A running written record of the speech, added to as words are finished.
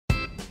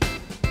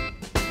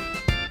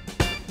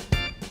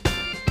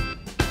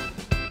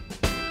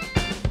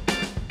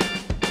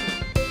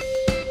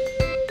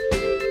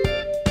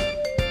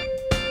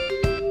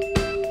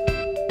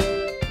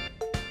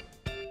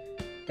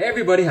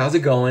Everybody, how's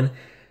it going?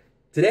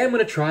 Today I'm going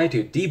to try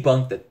to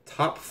debunk the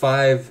top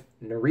 5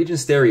 Norwegian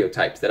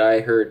stereotypes that I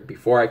heard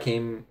before I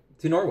came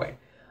to Norway.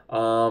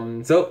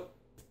 So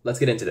let's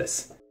get into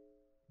this.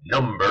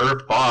 Number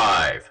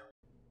 5.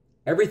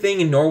 Everything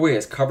in Norway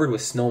is covered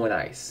with snow and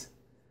ice.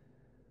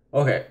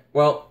 Okay,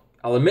 well,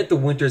 I'll admit the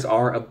winters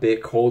are a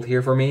bit cold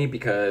here for me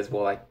because,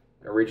 well, I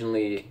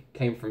originally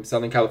came from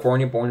Southern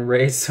California, born and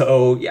raised,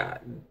 so yeah,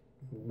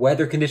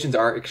 weather conditions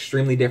are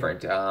extremely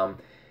different.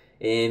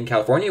 In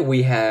California,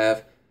 we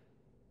have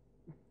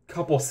a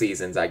couple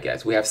seasons, I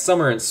guess. We have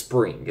summer and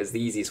spring is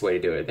the easiest way to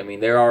do it. I mean,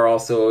 there are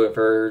also,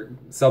 for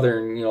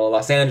southern,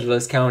 Los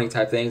Angeles County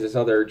type things, there's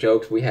other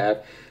jokes. We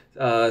have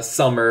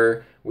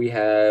summer, we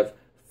have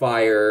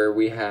fire,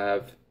 we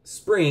have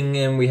spring,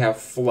 and we have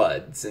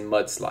floods and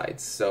mudslides.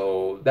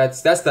 So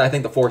that's I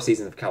think the 4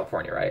 seasons of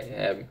California,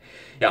 right?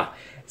 Yeah.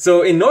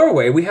 So in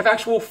Norway, we have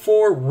actual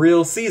 4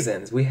 real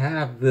seasons. We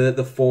have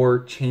the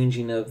 4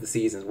 changing of the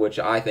seasons, which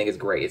I think is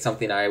great. It's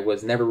something I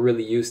was never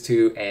really used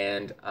to,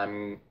 and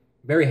I'm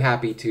very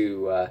happy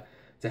to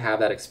have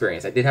that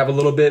experience. I did have a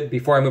little bit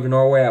before I moved to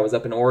Norway. I was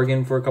up in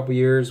Oregon for a couple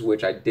years,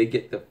 which I did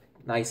get the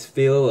nice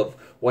feel of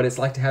what it's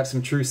like to have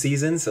some true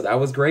seasons, so that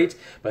was great.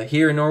 But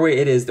here in Norway,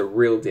 it is the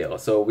real deal.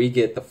 So we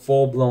get the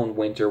full-blown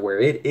winter where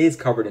it is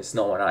covered in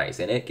snow and ice,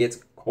 and it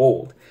gets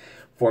cold.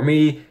 For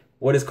me,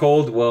 what is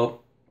cold? Well,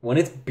 when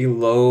it's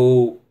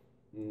below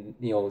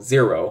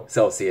 0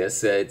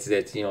 Celsius,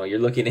 it's you're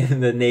looking in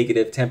the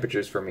negative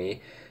temperatures for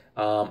me.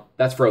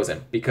 That's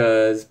frozen,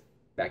 because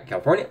back in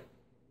California,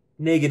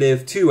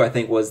 -2 I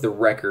think was the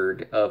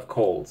record of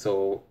cold.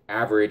 So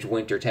average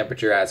winter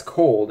temperature as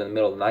cold in the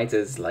middle of the night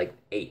is like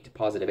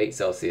 +8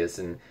 Celsius,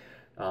 and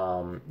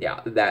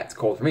yeah, that's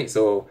cold for me.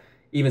 So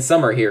even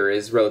summer here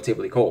is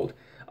relatively cold.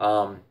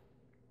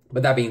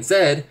 But that being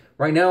said,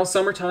 right now,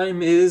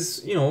 summertime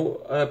is,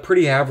 a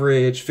pretty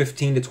average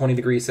 15 to 20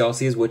 degrees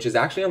Celsius, which is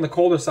actually on the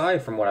colder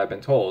side from what I've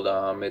been told.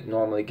 It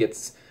normally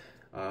gets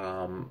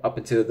up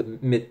into the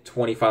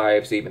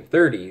mid-25s to even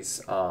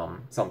 30s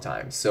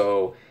sometimes.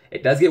 So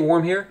it does get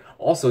warm here.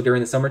 Also,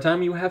 during the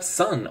summertime, you have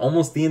sun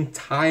almost the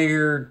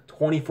entire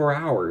 24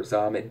 hours.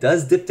 It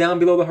does dip down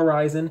below the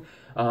horizon.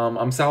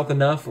 I'm south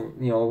enough,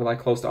 like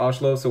close to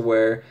Oslo, so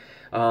where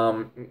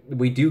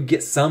we do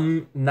get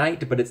some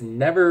night, but it's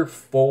never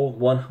full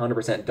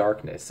 100%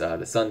 darkness.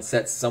 The sun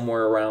sets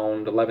somewhere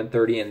around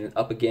 11:30 and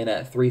up again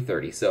at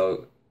 3:30.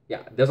 So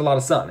yeah, there's a lot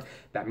of sun.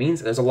 That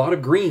means there's a lot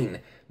of green.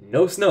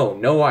 No snow,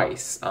 no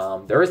ice.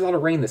 There is a lot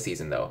of rain this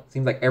season, though.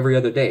 Seems like every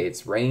other day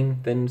it's rain,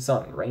 then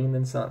sun, rain,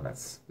 then sun.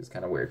 That's just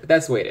kind of weird, but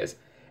that's the way it is,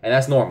 and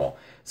that's normal.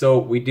 So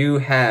we do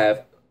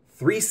have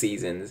 3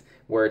 seasons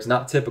where it's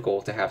not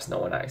typical to have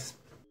snow and ice.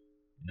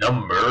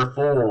 Number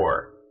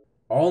 4.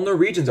 All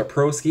Norwegians are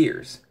pro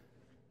skiers.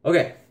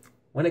 Okay,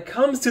 when it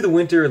comes to the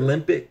Winter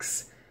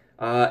Olympics,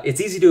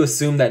 it's easy to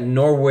assume that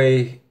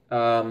Norway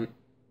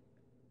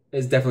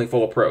is definitely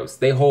full of pros.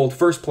 They hold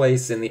first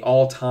place in the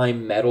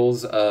all-time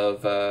medals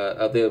of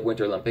the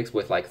Winter Olympics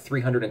with like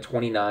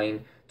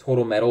 329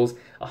 total medals,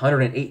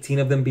 118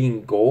 of them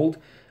being gold.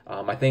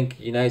 I think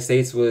United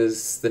States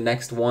was the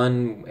next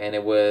one, and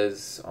it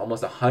was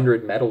almost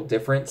 100 medal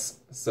difference.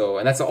 So,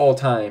 and that's the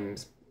all-time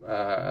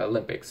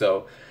Olympics.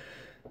 So,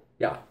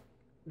 yeah.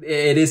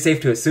 It is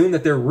safe to assume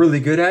that they're really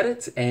good at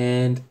it,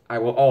 and I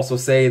will also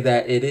say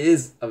that it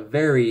is a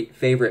very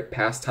favorite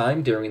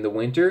pastime during the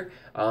winter,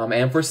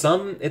 and for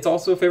some, it's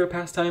also a favorite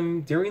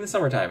pastime during the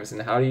summer times.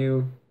 And how do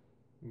you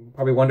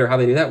probably wonder how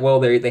they do that? Well,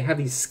 they have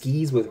these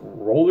skis with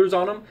rollers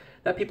on them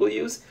that people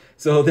use,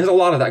 so there's a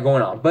lot of that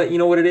going on. But you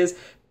know what it is?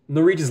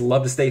 Norwegians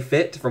love to stay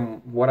fit,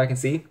 from what I can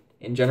see.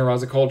 In general,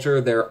 as a culture,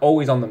 they're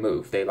always on the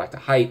move. They like to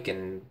hike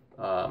and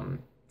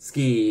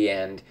ski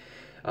and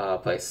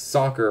play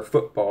soccer,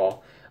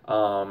 football,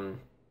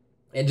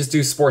 and just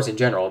do sports in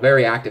general.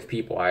 Very active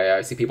people.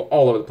 I see people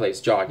all over the place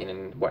jogging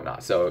and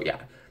whatnot. So yeah,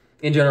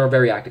 in general,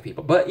 very active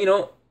people. But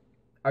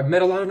I've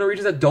met a lot of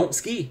Norwegians that don't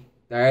ski.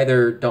 They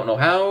either don't know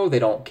how, they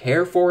don't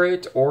care for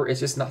it, or it's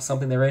just not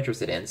something they're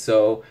interested in.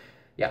 So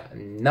yeah,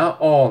 not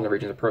all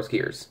Norwegians are pro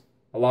skiers.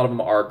 A lot of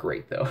them are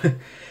great though.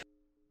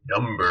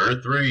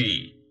 Number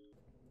 3.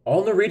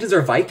 All Norwegians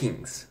are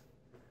Vikings.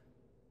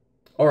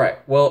 Alright,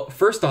 well,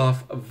 first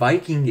off,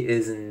 Viking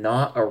is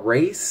not a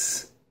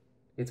race.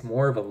 It's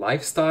more of a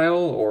lifestyle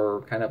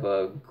or kind of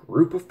a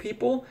group of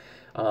people.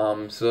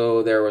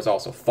 So there was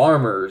also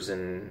farmers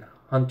and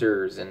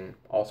hunters and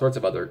all sorts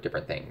of other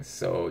different things.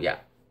 So yeah,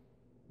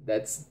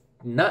 that's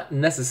not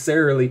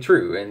necessarily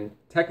true. And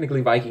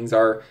technically Vikings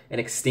are an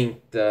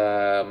extinct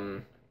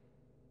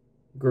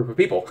group of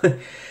people.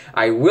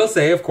 I will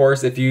say, of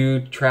course, if you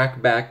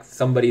track back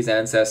somebody's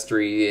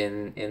ancestry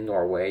in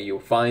Norway, you'll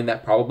find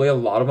that probably a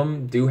lot of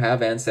them do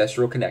have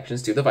ancestral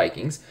connections to the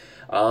Vikings.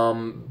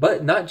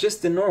 But not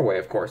just in Norway,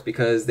 of course,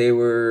 because they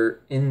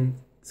were in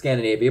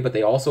Scandinavia, but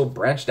they also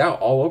branched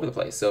out all over the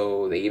place.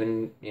 So they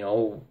even,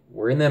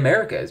 were in the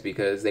Americas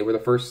because they were the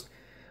first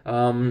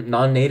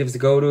non-natives to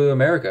go to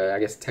America, I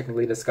guess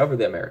technically discover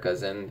the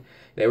Americas. And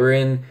they were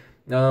in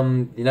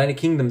United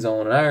Kingdom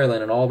zone and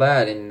Ireland and all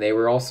that, and they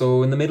were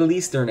also in the Middle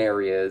Eastern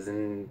areas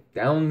and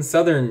down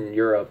southern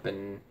Europe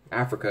and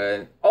Africa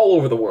and all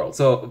over the world.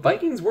 So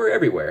Vikings were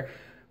everywhere.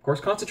 Of course,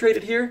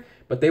 concentrated here,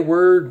 but they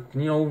were,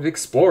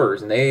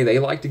 explorers, and they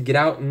like to get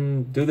out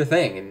and do the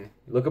thing. And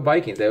look at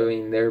Vikings. I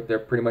mean, they're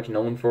pretty much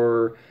known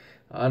for,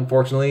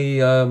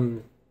 unfortunately,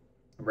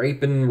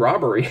 rape and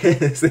robbery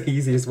is the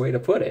easiest way to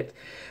put it.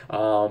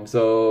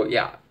 So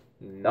yeah,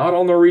 not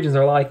all Norwegians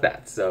are like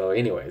that. So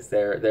anyways,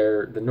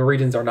 the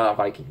Norwegians are not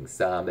Vikings.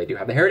 They do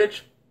have the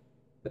heritage,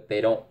 but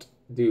they don't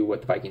do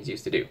what the Vikings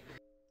used to do.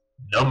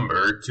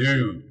 Number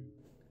 2.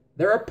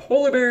 There are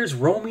polar bears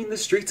roaming the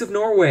streets of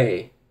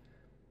Norway.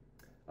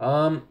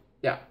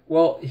 Yeah,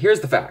 well, here's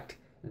the fact.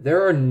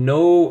 There are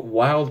no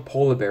wild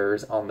polar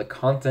bears on the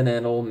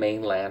continental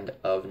mainland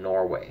of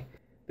Norway.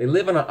 They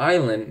live on an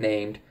island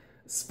named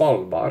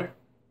Svalbard,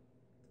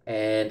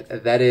 and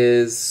that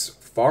is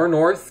far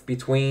north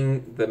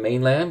between the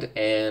mainland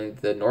and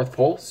the North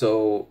Pole,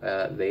 so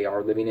they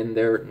are living in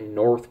their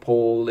North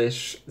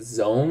Pole-ish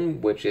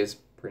zone, which is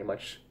pretty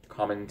much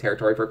common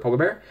territory for a polar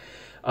bear.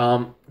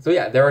 So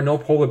yeah, there are no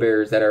polar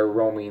bears that are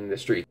roaming the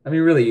street. I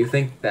mean, really, you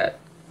think that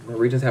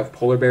Norwegians have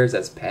polar bears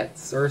as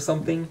pets or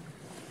something?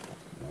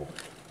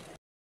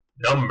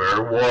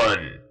 Number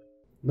 1.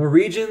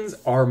 Norwegians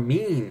are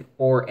mean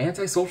or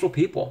antisocial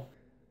people.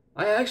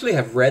 I actually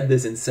have read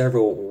this in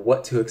several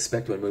what to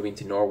expect when moving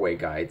to Norway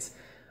guides.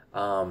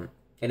 And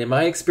in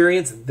my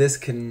experience, this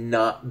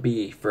cannot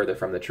be further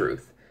from the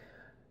truth.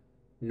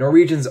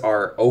 Norwegians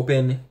are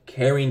open,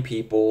 caring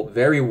people,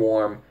 very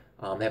warm.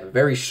 They have a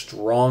very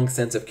strong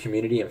sense of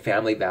community and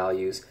family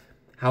values.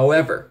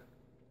 However,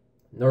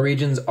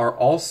 Norwegians are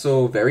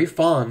also very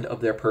fond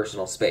of their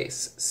personal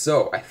space.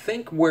 So I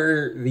think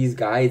where these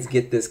guides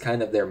get this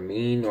kind of their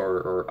mean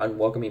or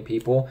unwelcoming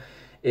people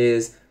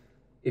is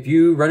if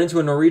you run into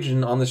a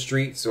Norwegian on the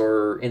streets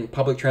or in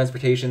public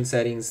transportation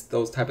settings,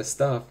 those type of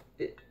stuff,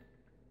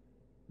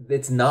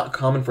 it's not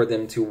common for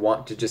them to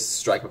want to just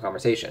strike a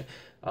conversation.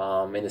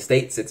 In the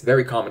States, it's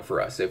very common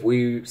for us. If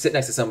we sit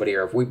next to somebody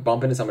or if we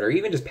bump into somebody or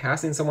even just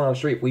passing someone on the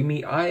street, if we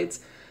meet eyes,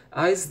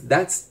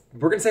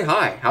 we're going to say,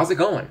 hi, how's it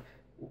going?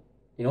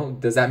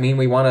 Does that mean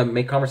we want to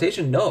make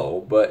conversation?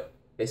 No, but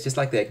it's just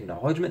like the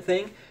acknowledgement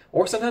thing.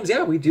 Or sometimes,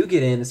 yeah, we do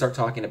get in and start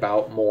talking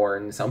about more.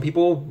 And some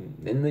people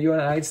in the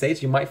United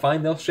States, you might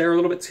find they'll share a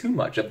little bit too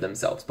much of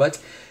themselves. But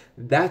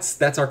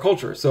that's our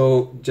culture.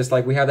 So just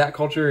like we have that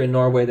culture in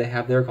Norway, they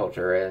have their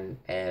culture.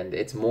 And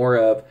it's more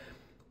of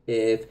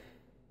if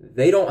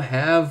they don't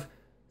have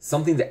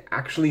something to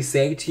actually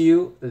say to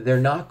you, they're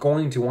not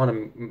going to want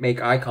to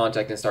make eye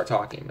contact and start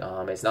talking.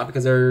 It's not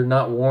because they're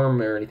not warm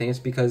or anything. It's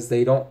because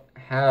they don't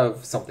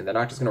have something. They're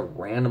not just going to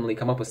randomly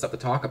come up with stuff to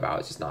talk about.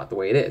 It's just not the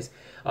way it is.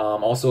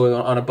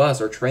 Also on a bus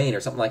or train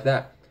or something like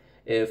that,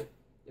 if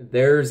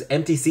there's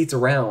empty seats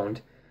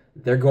around,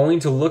 they're going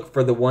to look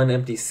for the one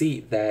empty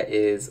seat that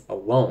is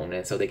alone,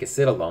 and so they can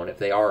sit alone if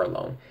they are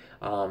alone.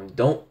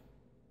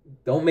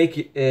 Don't make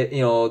it,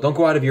 don't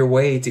go out of your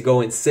way to go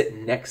and sit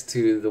next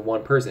to the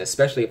one person,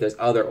 especially if there's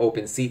other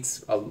open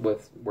seats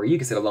where you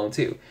can sit alone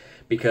too.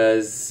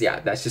 Because, yeah,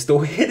 that's just the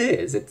way it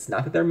is. It's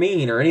not that they're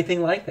mean or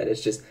anything like that.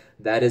 It's just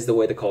that is the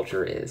way the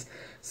culture is.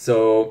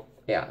 So,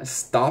 yeah,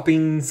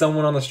 stopping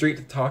someone on the street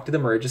to talk to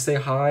them or just say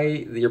hi,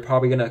 you're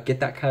probably going to get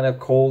that kind of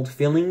cold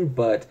feeling,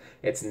 but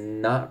it's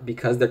not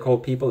because they're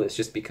cold people. It's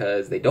just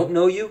because they don't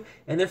know you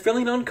and they're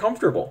feeling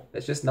uncomfortable.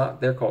 It's just not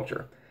their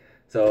culture.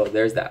 So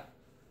there's that.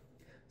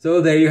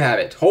 So there you have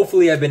it.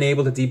 Hopefully I've been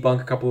able to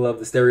debunk a couple of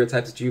the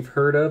stereotypes that you've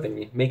heard of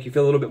and make you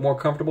feel a little bit more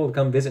comfortable to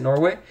come visit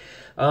Norway.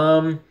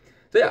 So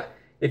yeah,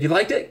 if you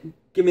liked it,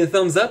 give me a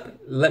thumbs up.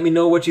 Let me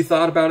know what you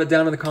thought about it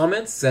down in the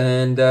comments.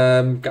 And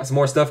got some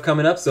more stuff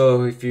coming up.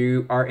 So if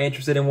you are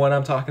interested in what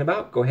I'm talking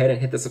about, go ahead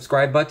and hit the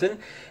subscribe button.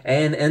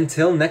 And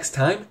until next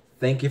time,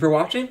 thank you for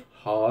watching.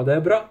 Ha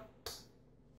det bra.